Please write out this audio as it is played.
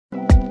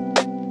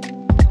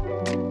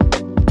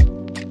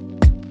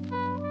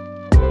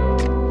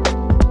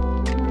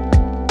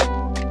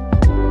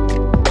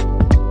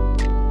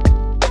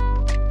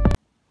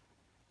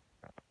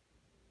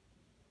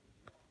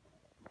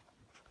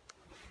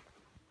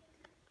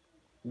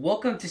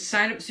Welcome to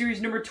Sign Up Series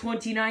number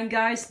 29,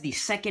 guys, the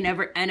second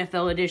ever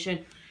NFL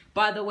edition.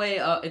 By the way,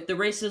 if the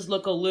races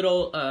look a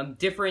little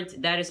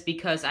different, that is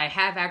because I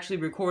have actually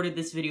recorded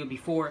this video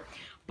before,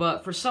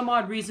 but for some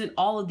odd reason,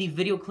 all of the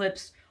video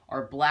clips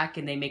are black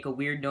and they make a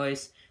weird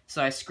noise,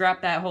 so I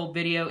scrapped that whole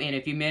video, and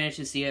if you manage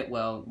to see it,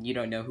 well, you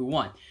don't know who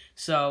won.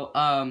 So,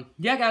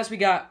 yeah, guys, we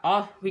got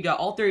all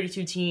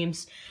 32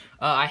 teams.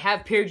 I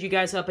have paired you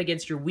guys up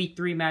against your Week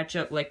 3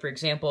 matchup, like, for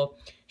example,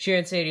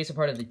 Sharon Sadie is a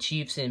part of the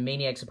Chiefs and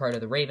Maniacs a part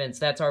of the Ravens.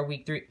 That's our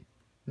Week 3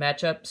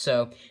 matchup,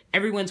 so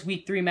everyone's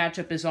Week 3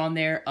 matchup is on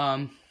there.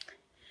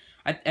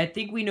 I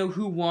think we know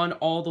who won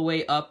all the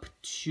way up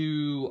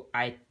to,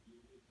 I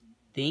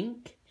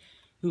think,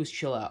 who's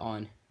Chill Out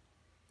on?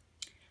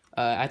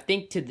 I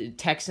think to the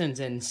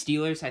Texans and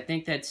Steelers. I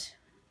think that's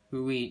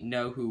who we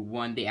know who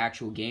won the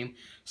actual game.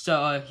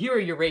 So, here are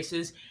your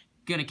races.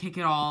 Gonna kick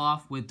it all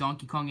off with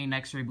Donkey Kong and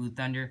X-Ray Blue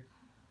Thunder.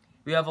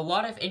 We have a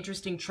lot of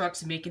interesting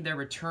trucks making their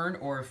return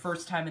or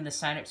first time in the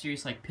sign-up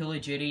series, like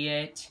Pillage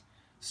Idiot,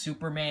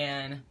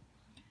 Superman,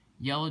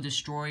 Yellow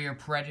Destroyer,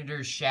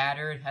 Predator,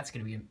 Shattered. That's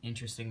gonna be an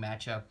interesting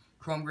matchup.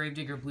 Chrome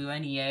Gravedigger, Blue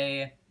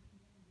NEA,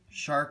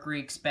 Shark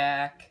Reek's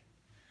back,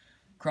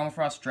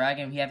 Chromafrost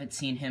Dragon. We haven't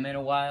seen him in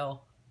a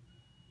while.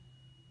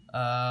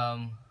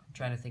 I'm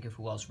trying to think of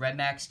who else. Red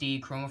Max D,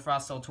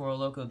 Chromafrost El Toro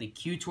Loco, the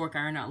Q-Torque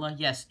Iron Outlaw.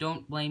 Yes,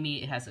 don't blame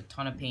me. It has a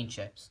ton of paint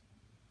chips.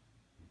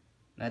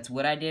 That's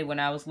what I did when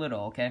I was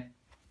little, okay?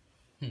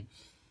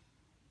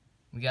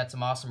 We got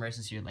some awesome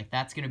races here. Like,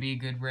 that's going to be a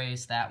good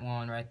race. That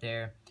one right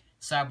there.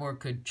 Cyborg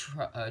could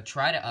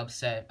try to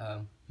upset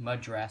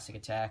Mud Jurassic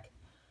Attack.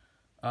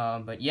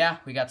 But, yeah,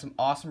 we got some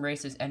awesome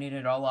races, ending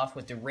it all off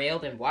with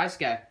Derailed and Wise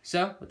Guy.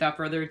 So, without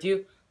further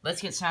ado,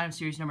 let's get Sign Up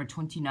Series number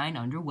 29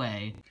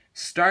 underway.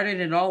 Started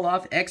it all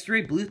off,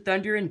 X-Ray, Blue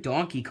Thunder, and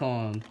Donkey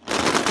Kong.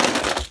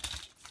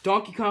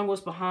 Donkey Kong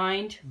was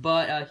behind,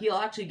 but he'll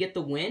actually get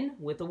the win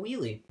with a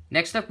wheelie.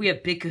 Next up, we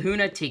have Big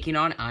Kahuna taking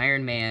on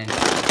Iron Man.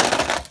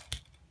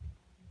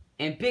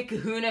 And Big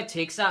Kahuna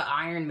takes out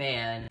Iron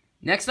Man.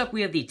 Next up,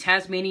 we have the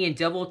Tasmanian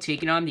Devil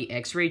taking on the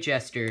X-Ray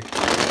Jester.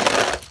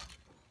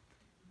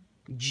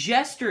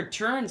 Jester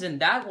turns,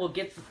 and that will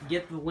get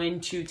the win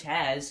to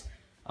Taz.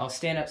 I'll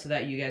stand up so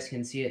that you guys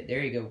can see it.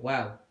 There you go.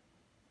 Wow.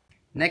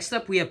 Next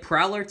up, we have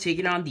Prowler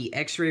taking on the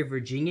X-Ray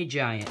Virginia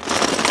Giant.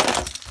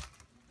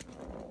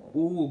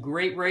 Ooh,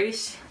 great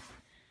race.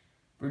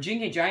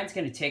 Virginia Giant's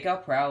going to take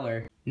out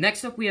Prowler.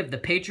 Next up, we have the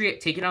Patriot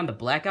taking on the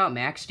Blackout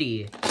Max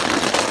D.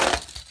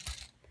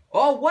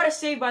 Oh, what a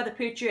save by the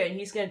Patriot, and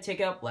he's going to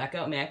take out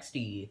Blackout Max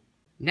D.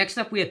 Next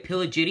up, we have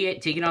Pillage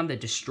Idiot taking on the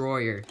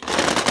Destroyer.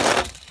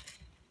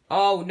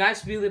 Oh,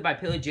 nice wheelie by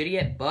Pillage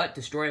Idiot, but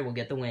Destroyer will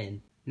get the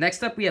win.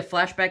 Next up, we have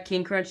Flashback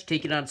King Crunch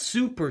taking on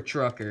Super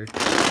Trucker.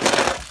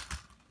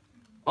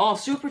 Oh,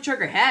 Super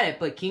Trucker had it,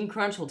 but King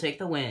Crunch will take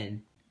the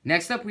win.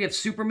 Next up, we have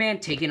Superman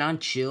taking on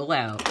Chill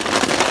Out.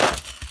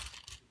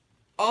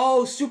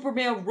 Oh,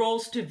 Superman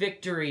rolls to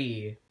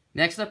victory.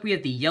 Next up, we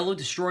have the Yellow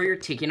Destroyer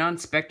taking on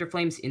Spectre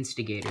Flame's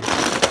Instigator.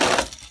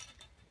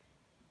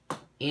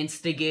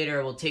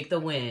 Instigator will take the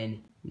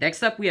win.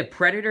 Next up, we have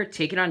Predator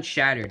taking on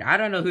Shattered. I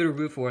don't know who to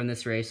root for in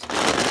this race.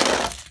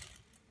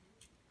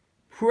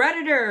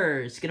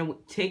 Predator's gonna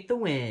take the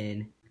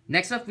win.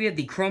 Next up, we have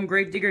the Chrome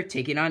Gravedigger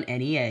taking on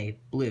NEA,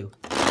 Blue.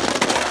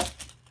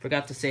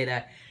 Forgot to say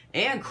that.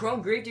 And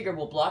Chrome Gravedigger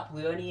will block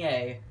Blue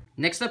NEA.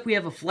 Next up, we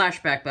have a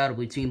flashback battle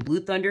between Blue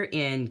Thunder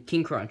and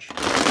King Crunch.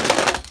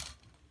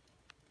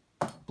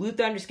 Blue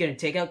Thunder's gonna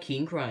take out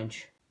King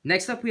Crunch.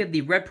 Next up, we have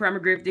the Red Primer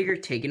Gravedigger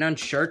taking on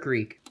Shark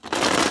Reek.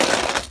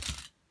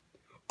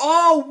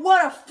 Oh,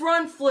 what a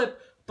front flip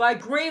by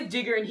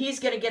Gravedigger, and he's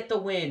gonna get the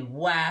win.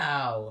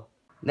 Wow.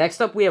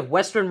 Next up, we have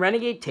Western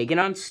Renegade taking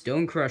on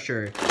Stone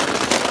Crusher.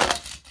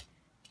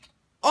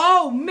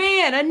 Oh,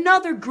 man,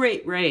 another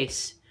great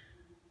race.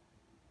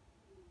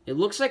 It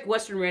looks like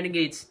Western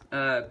Renegade's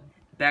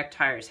back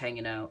tire's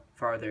hanging out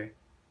farther.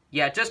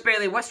 Yeah, just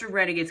barely. Western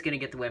Renegade's going to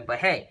get the win. But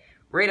hey,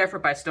 great effort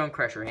by Stone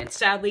Crusher. And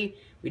sadly,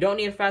 we don't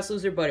need a fast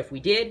loser, but if we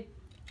did,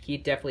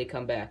 he'd definitely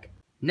come back.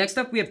 Next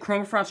up, we have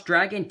Chromafrost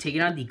Dragon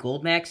taking on the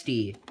Gold Max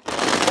D.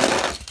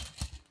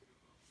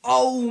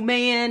 Oh,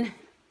 man.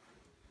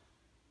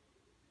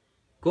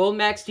 Gold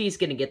Max D is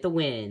going to get the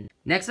win.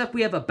 Next up,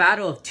 we have a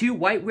battle of two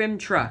white-rimmed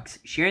trucks,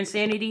 Sharon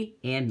Sanity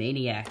and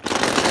Maniac.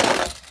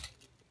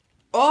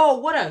 Oh,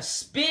 what a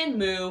spin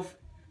move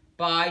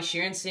by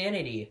Sharon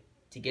Sanity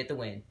to get the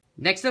win.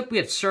 Next up, we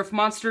have Surf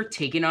Monster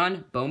taking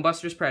on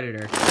Bonebuster's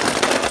Predator.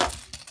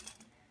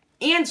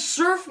 And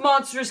Surf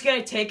Monster's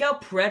going to take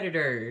out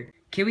Predator.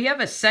 Can we have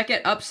a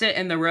second upset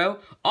in the row?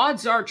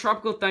 Odds are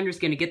Tropical Thunder's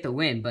going to get the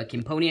win, but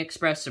can Pony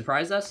Express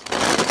surprise us?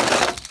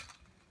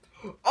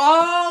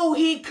 Oh,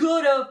 he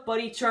could have,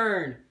 but he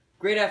turned.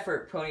 Great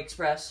effort, Pony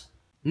Express.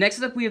 Next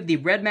up, we have the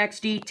Red Max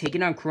D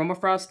taking on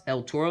Chromafrost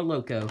El Toro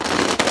Loco.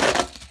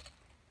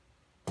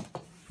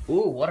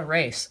 Ooh, what a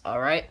race.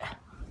 Alright.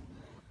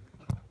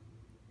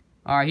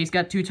 Alright, he's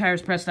got two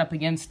tires pressed up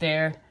against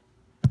there.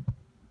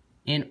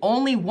 And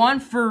only one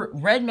for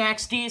Red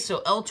Max D,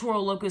 so El Toro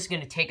Loco is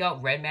going to take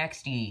out Red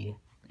Max D,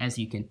 as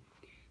you can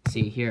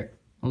See, here.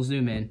 I'll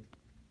zoom in.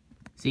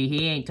 See,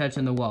 he ain't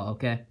touching the wall,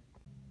 okay?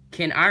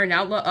 Can Iron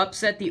Outlaw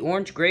upset the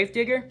Orange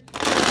Gravedigger?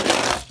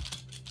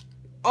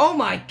 Oh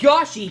my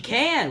gosh, he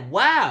can!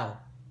 Wow!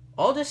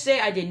 I'll just say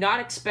I did not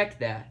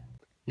expect that.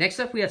 Next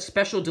up, we have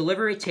Special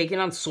Delivery taking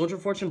on Soldier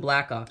Fortune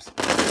Black Ops.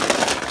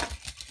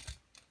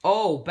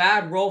 Oh,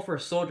 bad roll for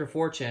Soldier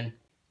Fortune.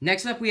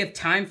 Next up, we have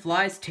Time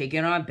Flies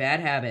taking on Bad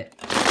Habit.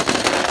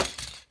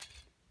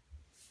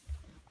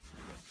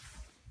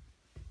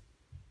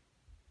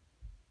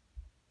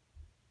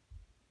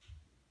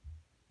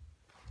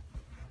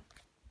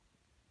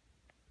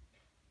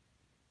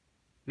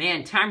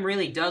 Man, time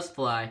really does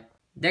fly.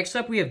 Next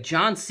up, we have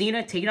John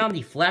Cena taking on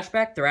the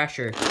Flashback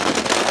Thrasher.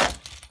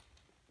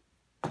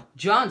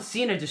 John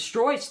Cena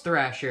destroys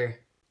Thrasher.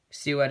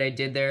 See what I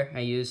did there? I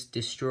used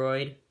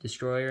destroyed,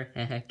 destroyer.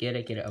 Get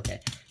it, okay.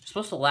 You're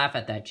supposed to laugh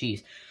at that,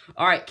 jeez.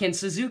 Alright, can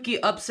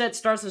Suzuki upset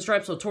Stars and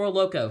Stripes with Toro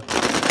Loco?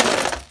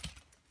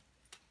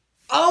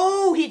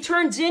 Oh, he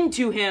turns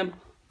into him.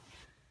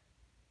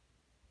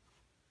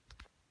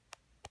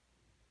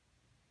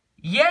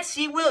 Yes,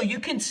 he will. You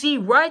can see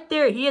right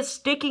there, he is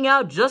sticking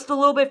out just a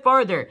little bit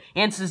farther.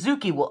 And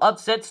Suzuki will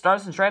upset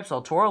Stars and Stripes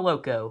El Toro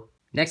Loco.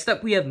 Next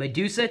up, we have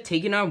Medusa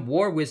taking on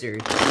War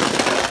Wizard.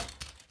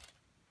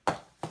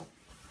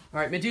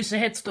 Alright, Medusa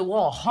hits the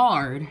wall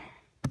hard.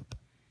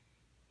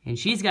 And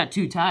she's got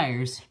 2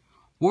 tires.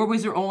 War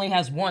Wizard only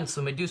has 1,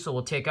 so Medusa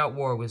will take out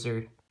War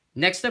Wizard.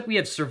 Next up, we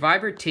have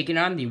Survivor taking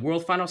on the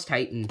World Finals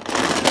Titan.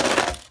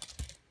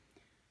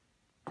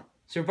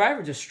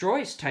 Survivor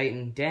destroys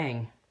Titan,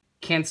 dang.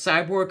 Can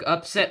Cyborg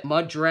upset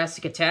Mud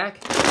Jurassic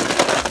Attack?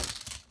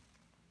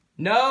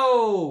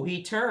 No,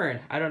 he turned.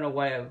 I don't know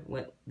why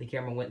the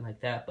camera went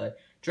like that, but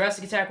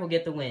Jurassic Attack will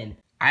get the win.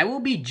 I will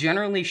be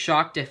generally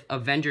shocked if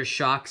Avengers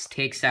Shocks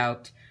takes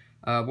out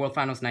World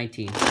Finals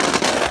 19.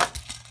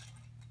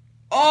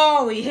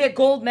 Oh, he hit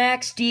Gold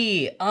Max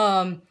D.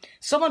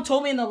 Someone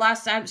told me in the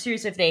last time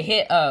series if they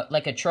hit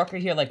like a trucker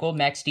here like Gold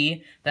Max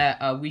D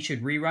that we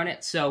should rerun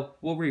it, so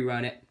we'll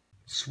rerun it.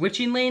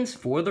 Switching lanes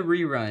for the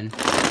rerun.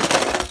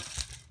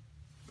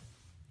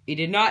 He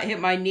did not hit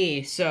my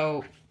knee,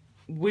 so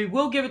we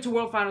will give it to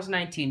World Finals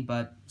 19,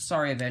 but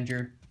sorry,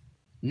 Avenger.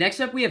 Next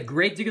up, we have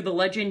Gravedigger the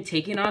Legend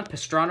taking on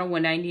Pastrana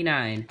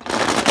 199.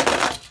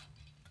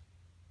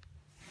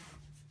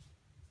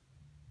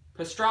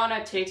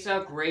 Pastrana takes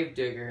out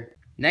Gravedigger.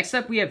 Next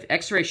up, we have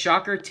X-Ray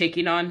Shocker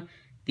taking on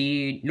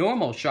the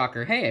normal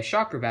Shocker. Hey, a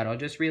Shocker battle, I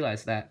just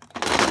realized that.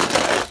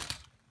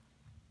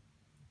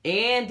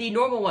 And the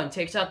normal one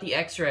takes out the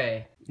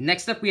X-Ray.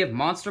 Next up, we have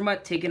Monster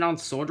Mutt taking on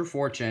Soldier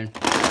Fortune.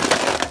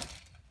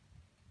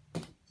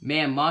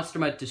 Man, Monster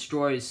Mutt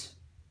destroys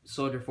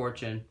Soldier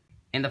Fortune.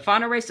 And the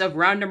final race of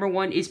round number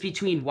 1 is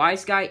between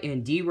Wise Guy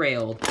and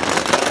Derailed.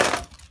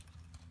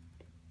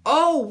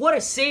 Oh, what a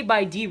save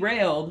by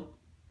Derailed.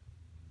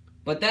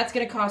 But that's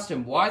going to cost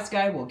him. Wise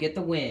Guy will get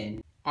the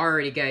win.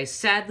 Alrighty, guys.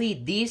 Sadly,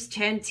 these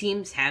 10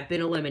 teams have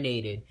been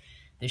eliminated.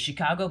 The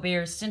Chicago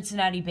Bears,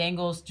 Cincinnati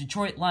Bengals,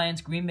 Detroit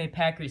Lions, Green Bay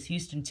Packers,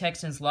 Houston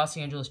Texans, Los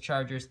Angeles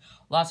Chargers,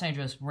 Los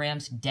Angeles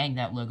Rams. Dang,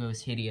 that logo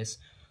is hideous.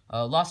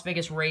 Las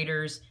Vegas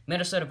Raiders,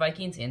 Minnesota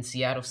Vikings, and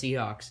Seattle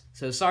Seahawks.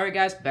 So sorry,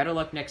 guys. Better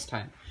luck next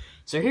time.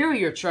 So here are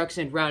your trucks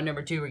in round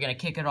number 2. We're going to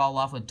kick it all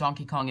off with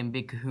Donkey Kong and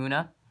Big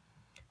Kahuna.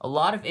 A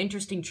lot of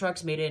interesting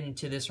trucks made it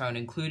into this round,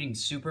 including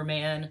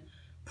Superman,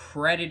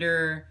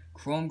 Predator,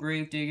 Chrome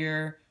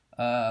Gravedigger,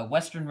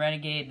 Western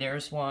Renegade,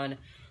 there's one.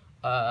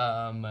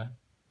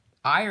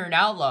 Iron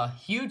Outlaw,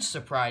 huge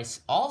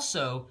surprise.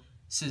 Also,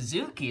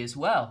 Suzuki as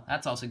well.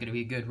 That's also going to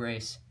be a good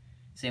race.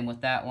 Same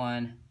with that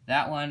one,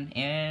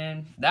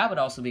 and that would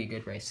also be a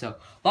good race. So,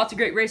 lots of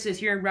great races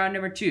here in round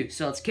number 2.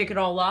 So, let's kick it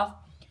all off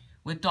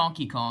with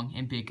Donkey Kong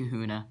and Big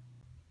Kahuna.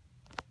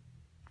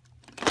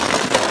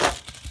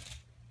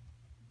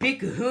 Big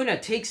Kahuna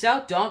takes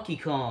out Donkey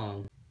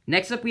Kong.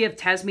 Next up, we have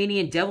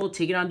Tasmanian Devil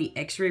taking on the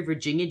X-Ray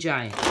Virginia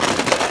Giant.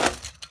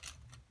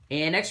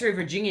 And X-Ray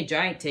Virginia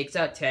Giant takes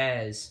out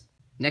Taz.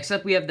 Next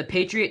up, we have the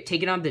Patriot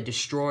taking on the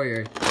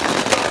Destroyer.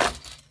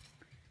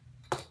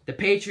 The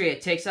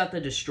Patriot takes out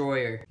the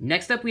Destroyer.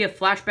 Next up, we have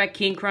Flashback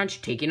King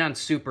Crunch taking on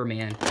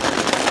Superman.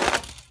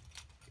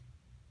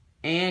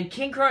 And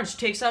King Crunch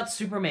takes out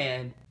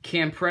Superman.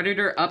 Can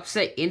Predator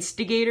upset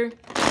Instigator?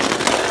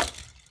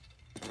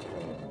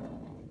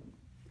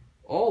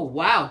 Oh,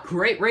 wow.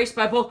 Great race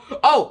by both.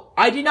 Oh,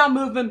 I did not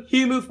move him.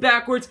 He moved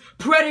backwards.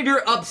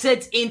 Predator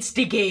upsets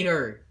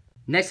Instigator.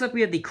 Next up,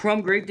 we have the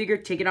Chrome Gravedigger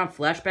taking on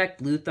Flashback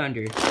Blue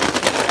Thunder.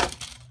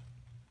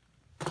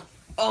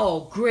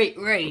 Oh, great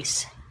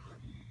race.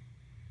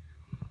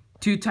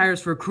 2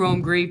 tires for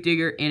Chrome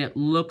Gravedigger, and it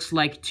looks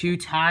like 2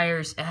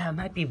 tires. It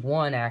might be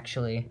 1,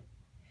 actually.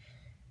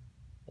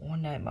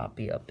 One that might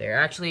be up there.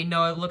 Actually,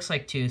 no, it looks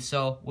like 2,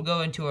 so we'll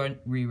go into a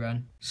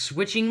rerun.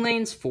 Switching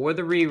lanes for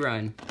the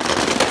rerun.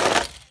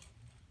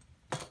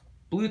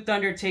 Blue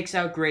Thunder takes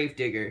out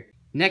Gravedigger.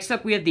 Next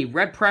up, we have the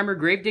Red Primer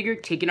Gravedigger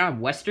taking on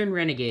Western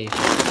Renegade.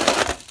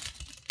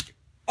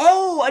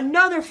 Oh,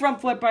 another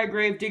front flip by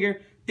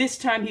Gravedigger. This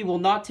time, he will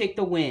not take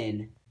the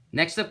win.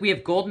 Next up, we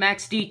have Gold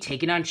Max D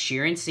taking on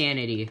Sheer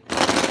Insanity.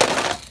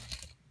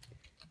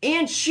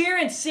 And Sheer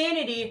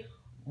Insanity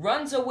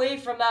runs away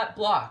from that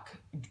block.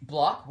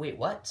 Wait,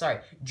 what? Sorry.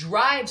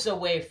 Drives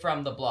away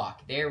from the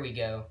block. There we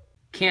go.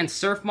 Can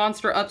Surf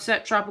Monster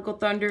upset Tropical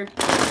Thunder?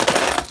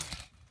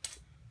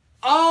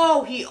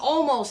 Oh, he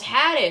almost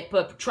had it,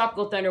 but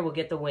Tropical Thunder will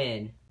get the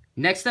win.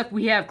 Next up,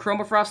 we have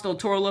Chroma Frost El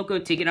Toro Loco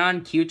taking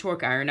on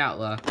Q-Torque Iron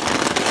Outlaw.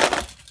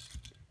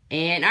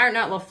 And Iron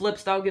Outlaw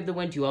flips, that'll give the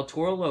win to El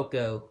Toro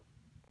Loco.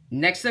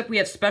 Next up, we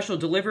have Special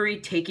Delivery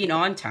taking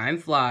on Time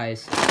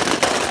Flies.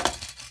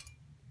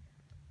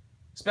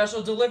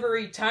 Special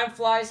Delivery, Time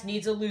Flies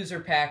needs a loser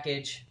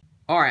package.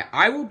 Alright,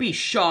 I will be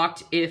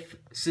shocked if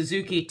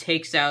Suzuki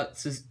takes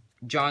out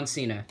John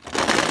Cena.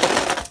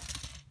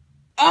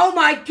 Oh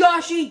my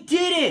gosh, he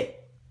did it!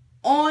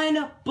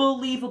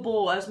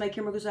 Unbelievable, as my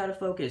camera goes out of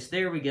focus.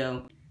 There we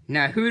go.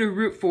 Now, who to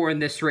root for in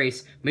this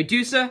race?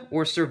 Medusa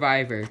or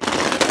Survivor?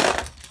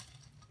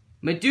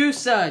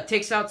 Medusa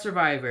takes out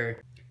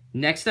Survivor.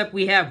 Next up,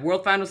 we have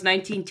World Finals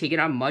 19 taking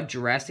on Mud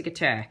Jurassic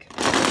Attack.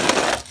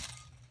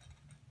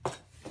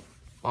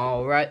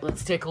 Alright,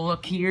 let's take a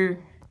look here.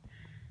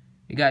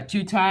 We got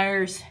 2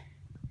 tires.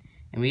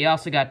 And we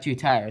also got 2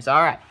 tires.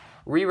 Alright,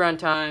 rerun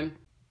time.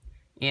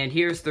 And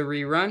here's the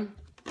rerun.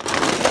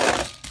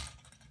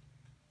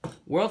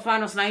 World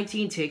Finals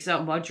 19 takes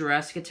out Mud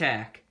Jurassic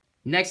Attack.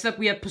 Next up,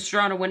 we have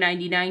Pastrana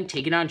 199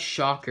 taking on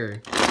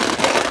Shocker.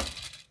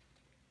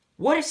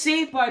 What a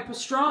save by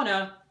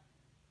Pastrana!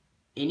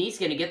 And he's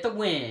gonna get the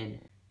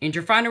win. And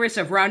your final race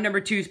of round number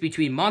 2 is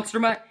between Monster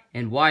Mutt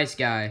and Wise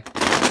Guy.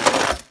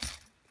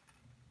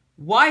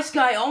 Wise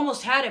Guy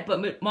almost had it,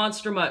 but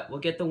Monster Mutt will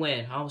get the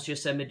win. I almost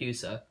just said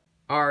Medusa.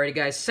 Alrighty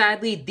guys,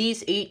 sadly,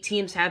 these 8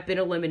 teams have been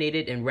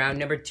eliminated in round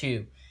number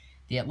 2.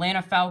 The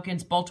Atlanta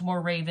Falcons,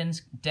 Baltimore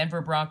Ravens,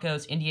 Denver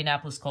Broncos,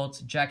 Indianapolis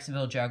Colts,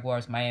 Jacksonville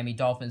Jaguars, Miami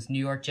Dolphins, New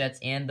York Jets,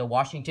 and the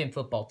Washington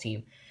Football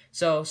Team.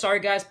 So, sorry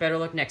guys, better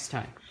luck next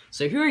time.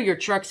 So here are your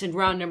trucks in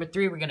round number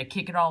 3. We're going to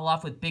kick it all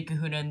off with Big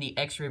Kahuna and the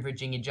X-Ray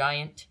Virginia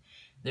Giant.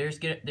 There's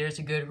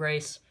a good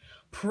race.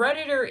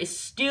 Predator is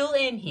still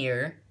in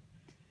here.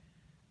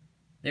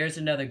 There's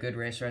another good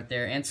race right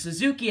there. And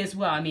Suzuki as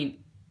well. I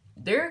mean,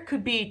 there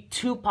could be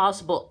 2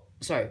 possible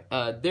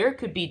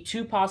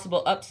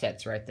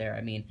upsets right there.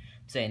 I mean,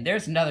 I'm saying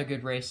there's another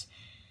good race.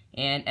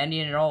 And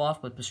ending it all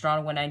off with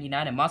Pastrana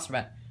 199 and Monster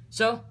Mutt.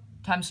 So,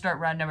 time to start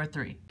round number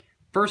 3.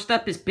 First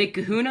up is Big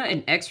Kahuna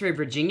and X-Ray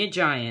Virginia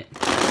Giant.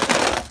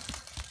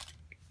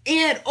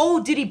 And,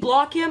 oh, did he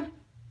block him?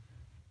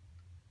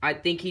 I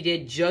think he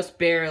did just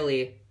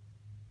barely.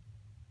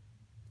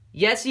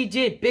 Yes, he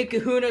did. Big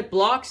Kahuna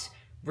blocks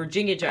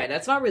Virginia Giant.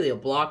 That's not really a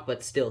block,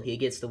 but still, he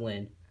gets the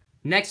win.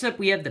 Next up,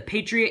 we have the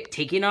Patriot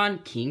taking on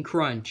King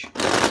Crunch.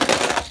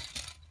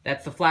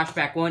 That's the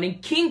flashback one.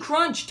 And King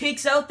Crunch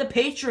takes out the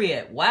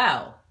Patriot.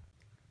 Wow.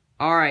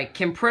 Alright,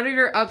 can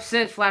Predator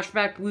upset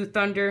Flashback Blue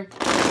Thunder?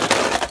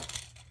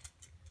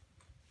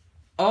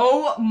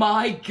 Oh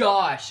my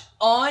gosh.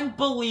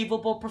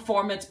 Unbelievable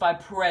performance by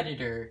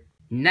Predator.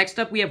 Next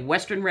up, we have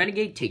Western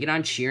Renegade taking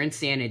on Sheer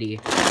Insanity.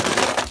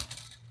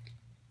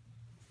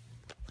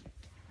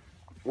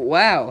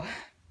 Wow.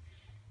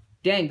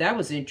 Dang, that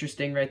was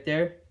interesting right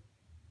there.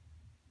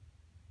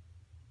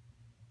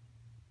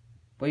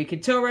 But you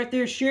can tell right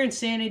there, Sheer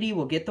Insanity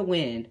will get the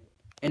win.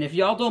 And if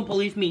y'all don't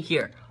believe me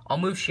here, I'll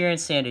move Sheer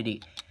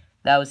Insanity.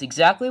 That was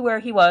exactly where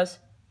he was.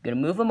 I'm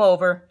gonna move him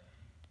over.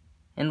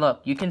 And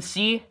look, you can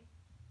see,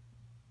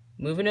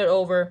 moving it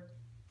over,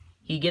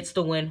 he gets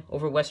the win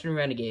over Western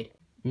Renegade.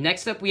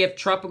 Next up, we have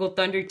Tropical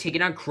Thunder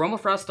taking on Chroma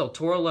Frost El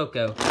Toro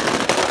Loco.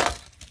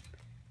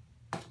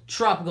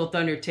 Tropical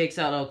Thunder takes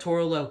out El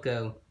Toro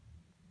Loco.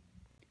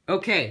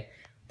 Okay,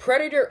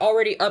 Predator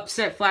already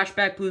upset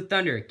Flashback Blue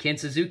Thunder. Can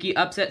Suzuki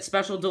upset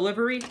Special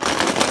Delivery?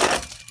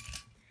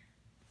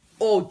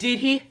 Oh, did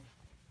he?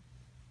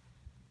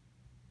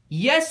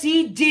 Yes,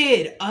 he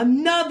did!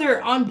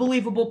 Another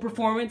unbelievable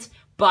performance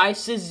by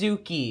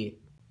Suzuki.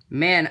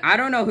 Man, I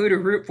don't know who to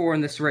root for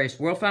in this race.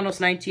 World Finals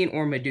 19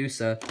 or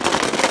Medusa.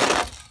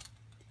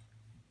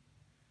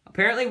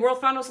 Apparently, World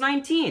Finals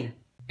 19.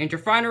 And your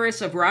final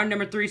race of round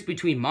number 3 is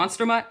between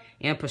Monster Mutt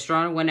and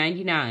Pastrana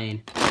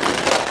 199.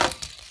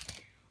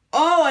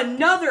 Oh,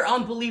 another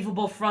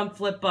unbelievable front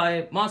flip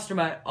by Monster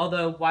Mutt.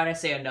 Although, why'd I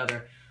say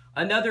another?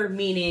 Another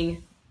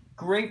meaning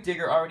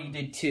Gravedigger already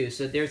did 2,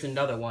 so there's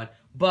another one.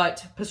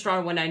 But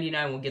Pastrana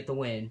 199 will get the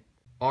win.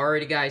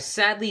 Alrighty guys,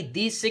 sadly,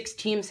 these 6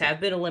 teams have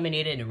been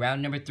eliminated in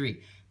round number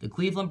 3. The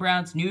Cleveland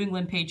Browns, New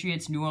England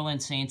Patriots, New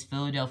Orleans Saints,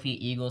 Philadelphia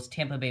Eagles,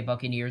 Tampa Bay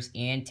Buccaneers,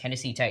 and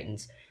Tennessee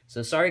Titans.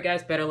 So sorry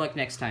guys, better luck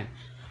next time.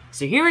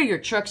 So here are your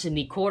trucks in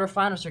the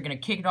quarterfinals. They're going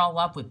to kick it all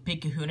off with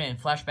Big Kahuna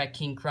and Flashback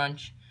King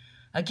Crunch.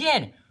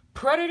 Again,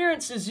 Predator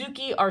and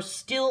Suzuki are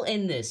still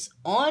in this.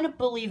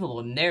 Unbelievable.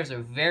 And there's a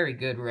very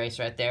good race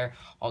right there.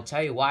 I'll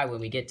tell you why when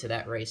we get to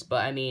that race.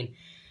 But, I mean,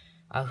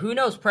 who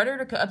knows?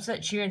 Predator could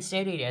upset Sheer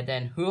Insanity, and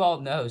then who all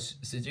knows?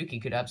 Suzuki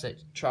could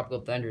upset Tropical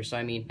Thunder. So,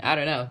 I mean, I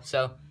don't know.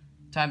 So,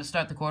 time to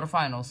start the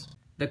quarterfinals.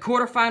 The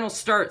quarterfinals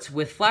starts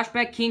with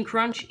Flashback King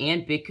Crunch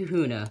and Big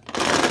Kahuna.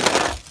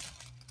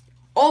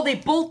 Oh, they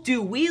both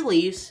do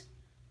wheelies.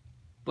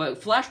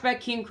 But Flashback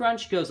King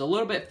Crunch goes a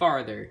little bit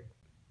farther.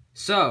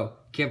 So,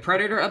 can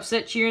Predator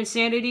upset Sheer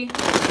Insanity?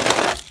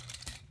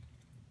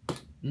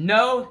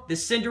 No, the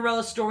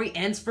Cinderella story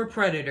ends for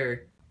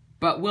Predator.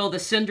 But will the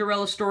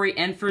Cinderella story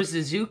end for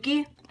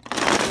Suzuki?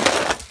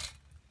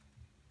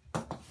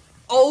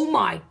 Oh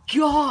my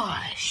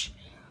gosh!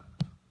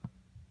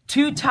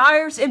 2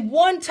 tires and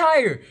 1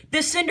 tire!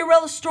 The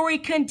Cinderella story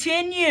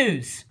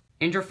continues!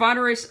 And your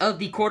final race of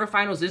the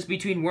quarterfinals is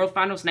between World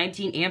Finals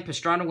 19 and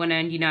Pastrana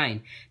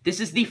 199. This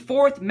is the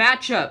 4th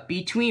matchup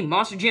between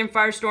Monster Jam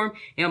Firestorm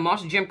and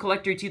Monster Jam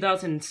Collector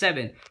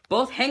 2007.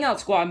 Both Hangout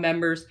Squad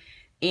members,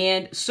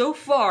 and so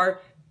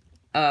far,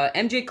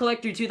 MJ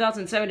Collector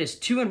 2007 is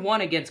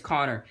 2-1 against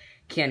Connor.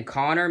 Can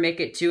Connor make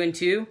it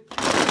 2-2?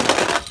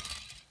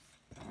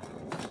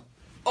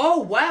 Oh,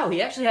 wow,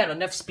 he actually had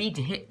enough speed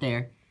to hit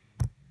there.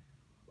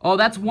 Oh,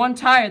 that's 1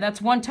 tire.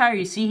 That's 1 tire.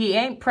 You see, he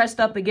ain't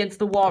pressed up against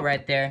the wall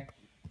right there.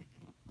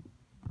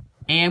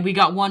 And we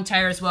got 1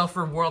 tire as well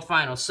for World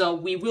Finals. So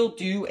we will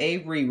do a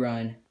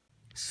rerun.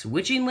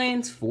 Switching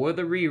lanes for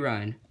the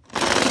rerun.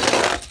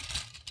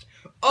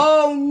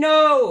 Oh,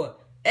 no!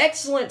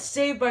 Excellent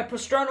save by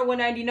Pastrana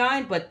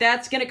 199, but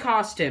that's going to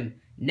cost him.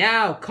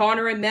 Now,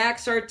 Connor and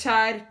Max are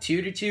tied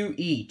 2-2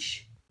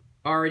 each.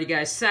 Alrighty,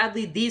 guys.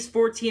 Sadly, these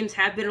 4 teams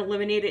have been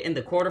eliminated in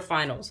the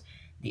quarterfinals.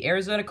 The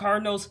Arizona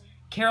Cardinals,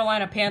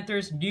 Carolina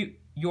Panthers, New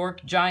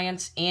York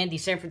Giants, and the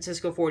San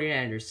Francisco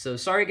 49ers. So,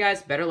 sorry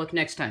guys, better luck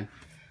next time.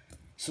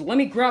 So, let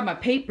me grab my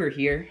paper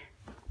here.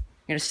 I'm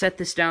going to set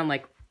this down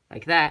like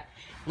that.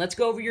 Let's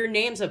go over your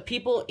names of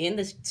people in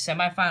the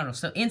semifinals.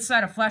 So,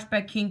 inside of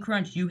Flashback King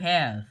Crunch, you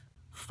have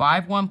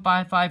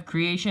 5155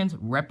 Creations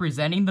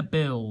representing the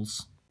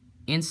Bills.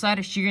 Inside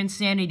of Sheer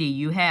Insanity,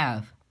 you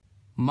have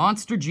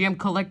Monster Jam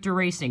Collector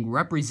Racing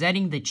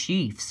representing the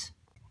Chiefs.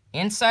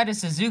 Inside of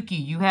Suzuki,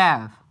 you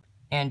have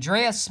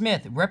Andrea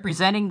Smith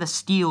representing the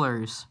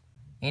Steelers.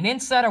 And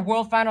inside of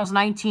World Finals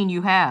 19,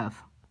 you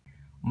have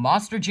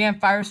Monster Jam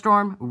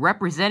Firestorm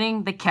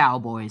representing the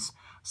Cowboys.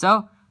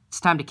 So,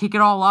 it's time to kick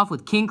it all off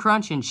with King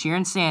Crunch and Sheer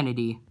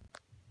Insanity.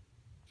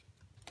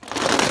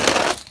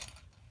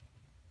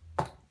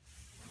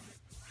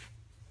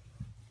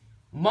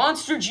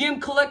 Monster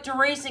Jam Collector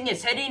Racing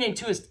is heading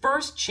into his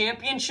first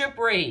championship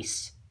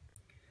race.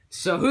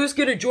 So who's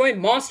going to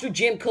join Monster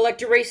Jam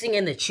Collector Racing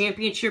in the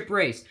championship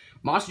race?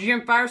 Monster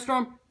Jam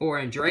Firestorm or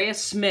Andrea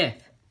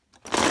Smith?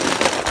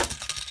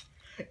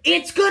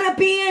 It's going to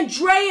be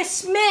Andrea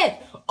Smith!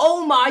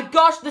 Oh my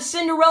gosh, the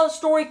Cinderella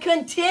story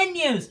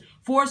continues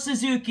for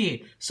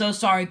Suzuki. So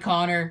sorry,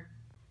 Connor.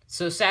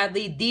 So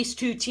sadly, these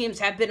 2 teams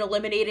have been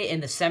eliminated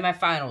in the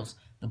semifinals.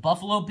 The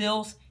Buffalo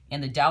Bills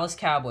and the Dallas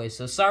Cowboys.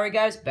 So sorry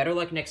guys, better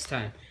luck next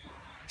time.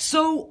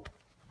 So,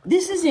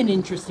 this is an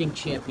interesting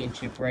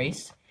championship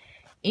race.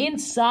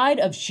 Inside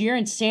of Sheer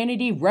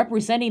Insanity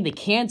representing the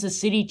Kansas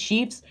City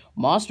Chiefs,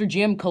 Monster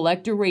Jam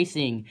Collector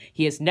Racing.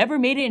 He has never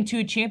made it into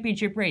a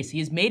championship race. He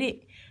has made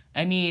it,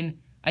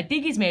 I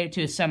think he's made it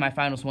to the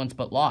semifinals once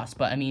but lost.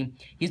 But,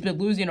 he's been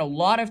losing a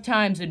lot of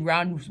times in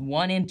rounds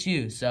 1 and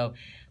 2. So,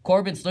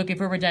 Corbin's looking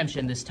for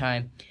redemption this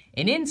time.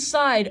 And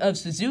inside of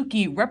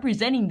Suzuki,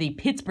 representing the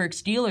Pittsburgh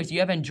Steelers, you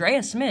have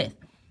Andrea Smith.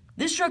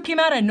 This truck came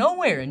out of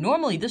nowhere, and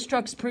normally this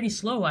truck's pretty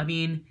slow. I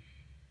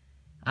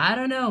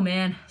don't know,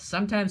 man.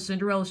 Sometimes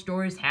Cinderella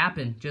stories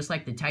happen, just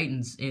like the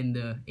Titans in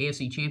the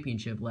AFC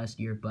Championship last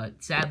year,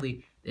 but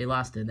sadly, they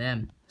lost to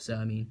them.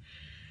 So,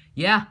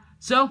 yeah.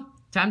 So,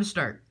 time to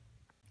start.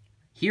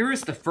 Here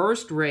is the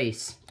first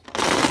race.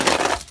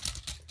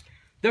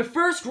 The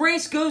first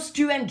race goes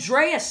to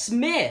Andrea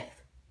Smith.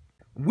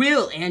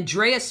 Will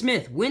Andrea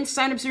Smith win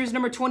sign-up series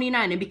number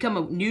 29 and become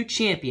a new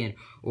champion?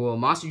 Or will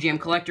Monster Jam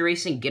Collector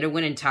Racing get a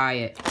win and tie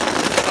it?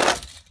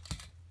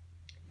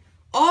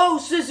 Oh,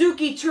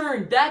 Suzuki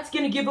turn! That's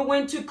gonna give a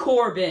win to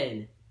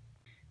Corbin.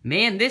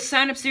 Man, this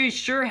sign-up series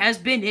sure has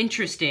been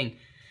interesting.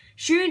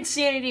 Sheer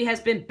Insanity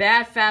has been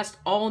bad fast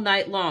all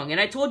night long.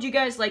 And I told you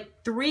guys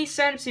like 3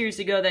 sign-up series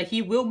ago that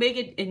he will make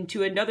it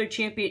into another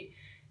champion.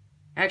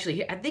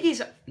 Actually, I think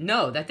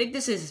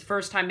this is his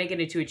first time making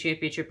it to a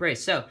championship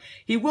race. So,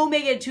 he will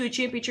make it to a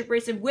championship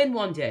race and win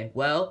one day.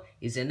 Well,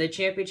 he's in the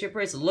championship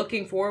race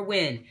looking for a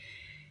win.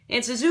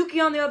 And Suzuki,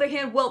 on the other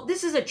hand, well,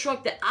 this is a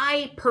truck that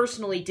I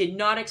personally did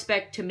not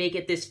expect to make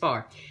it this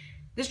far.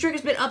 This truck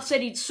has been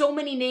upsetting so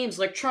many names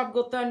like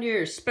Tropical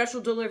Thunder, Special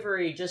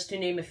Delivery, just to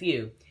name a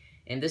few.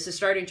 And this is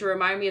starting to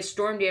remind me of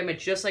Storm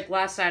Damage, just like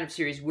last sign-up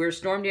series, where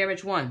Storm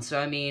Damage won.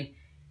 So, I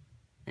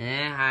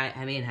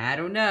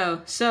don't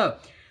know. So,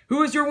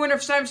 who is your winner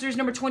of sign-up series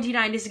number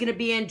 29? This is going to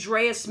be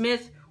Andrea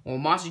Smith or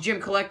Monster Jam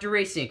Collector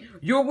Racing.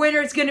 Your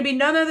winner is going to be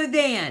none other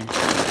than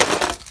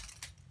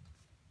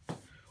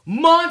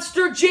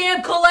Monster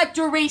Jam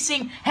Collector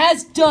Racing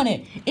has done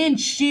it in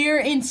Sheer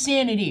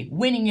Insanity,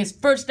 winning his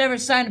first ever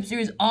sign-up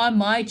series on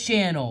my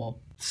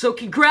channel. So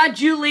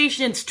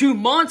congratulations to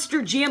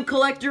Monster Jam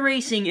Collector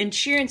Racing and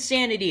Sheer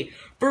Insanity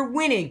for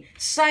winning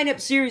sign-up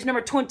series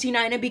number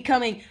 29 and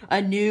becoming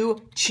a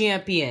new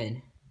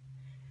champion.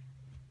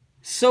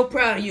 So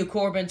proud of you,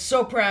 Corbin.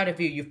 So proud of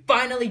you. You've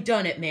finally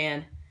done it,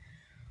 man.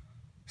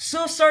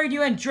 So sorry to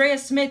you,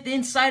 Andreas Smith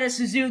inside of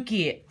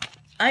Suzuki.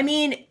 I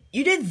mean,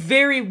 you did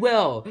very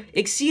well,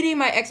 exceeding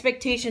my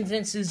expectations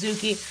in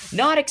Suzuki,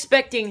 not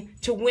expecting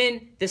to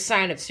win the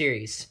sign-up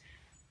series.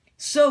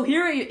 So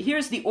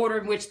here's the order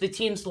in which the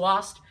teams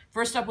lost.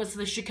 First up was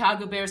the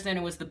Chicago Bears, then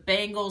it was the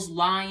Bengals,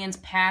 Lions,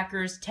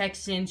 Packers,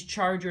 Texans,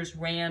 Chargers,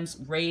 Rams,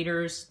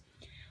 Raiders,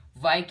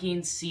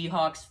 Vikings,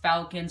 Seahawks,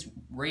 Falcons,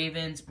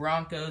 Ravens,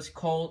 Broncos,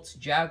 Colts,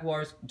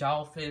 Jaguars,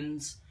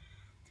 Dolphins,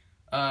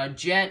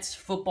 Jets,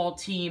 football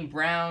team,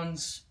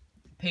 Browns,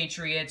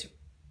 Patriots,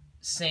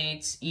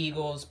 Saints,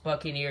 Eagles,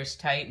 Buccaneers,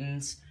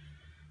 Titans,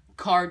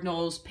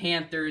 Cardinals,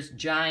 Panthers,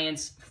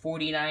 Giants,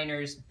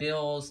 49ers,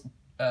 Bills,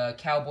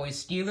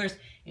 Cowboys, Steelers,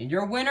 and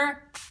your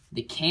winner,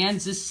 the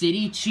Kansas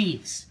City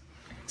Chiefs.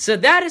 So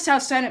that is how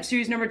sign-up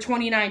series number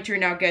 29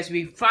 turned out, guys.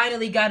 We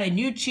finally got a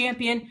new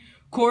champion.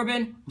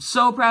 Corbin, I'm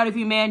so proud of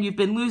you, man. You've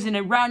been losing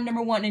in round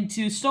number 1 and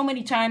 2 so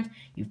many times.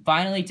 You've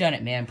finally done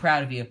it, man.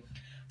 Proud of you.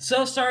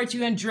 So sorry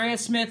to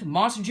Andreas Smith,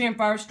 Monster Jam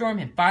Firestorm,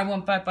 and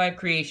 5155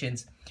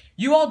 Creations.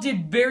 You all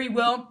did very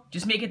well.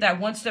 Just make it that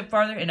one step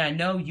farther, and I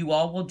know you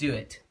all will do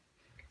it.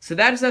 So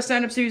that is how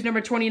sign-up series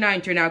number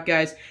 29 turned out,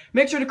 guys.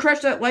 Make sure to crush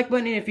that like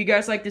button, and if you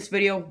guys like this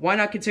video, why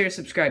not consider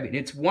subscribing?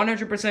 It's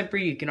 100%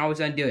 free. You can always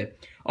undo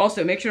it.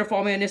 Also, make sure to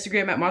follow me on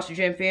Instagram at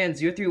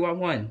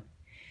MonsterJamFan0311.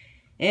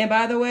 And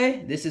by the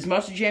way, this is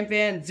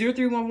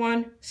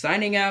MonsterJamFan0311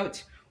 signing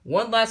out.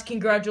 One last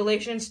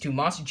congratulations to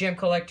Monster Jam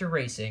Collector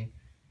Racing.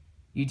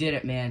 You did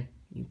it, man.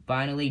 You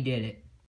finally did it.